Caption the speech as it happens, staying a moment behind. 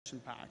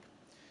extension pack.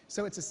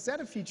 So it's a set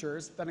of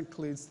features that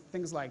includes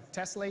things like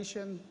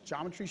tessellation,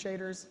 geometry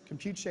shaders,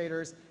 compute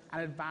shaders,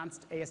 and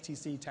advanced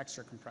ASTC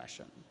texture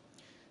compression.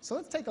 So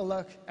let's take a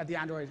look at the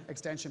Android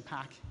extension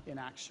pack in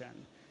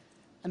action.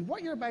 And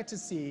what you're about to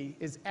see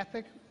is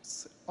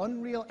Epic's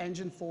Unreal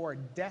Engine 4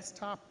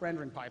 desktop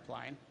rendering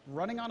pipeline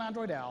running on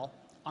Android L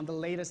on the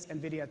latest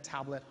Nvidia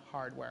tablet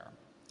hardware.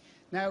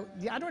 Now,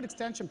 the Android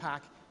extension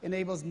pack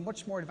enables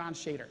much more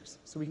advanced shaders,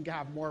 so we can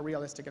have more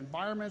realistic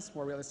environments,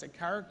 more realistic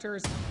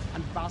characters,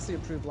 and vastly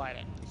improved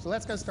lighting. So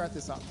let's go start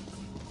this up.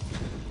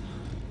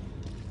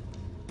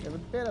 We have a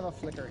bit of a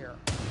flicker here.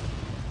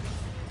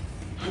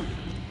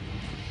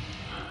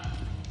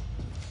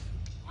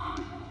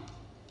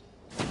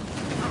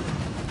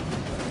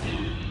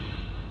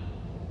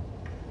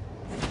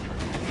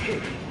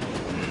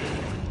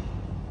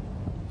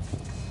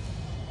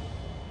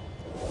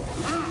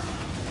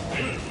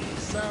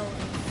 So,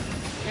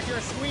 if you're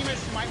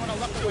squeamish, you might want to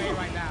look away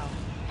right now.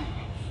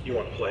 You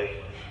want to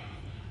play?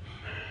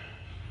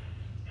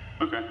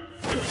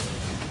 Okay.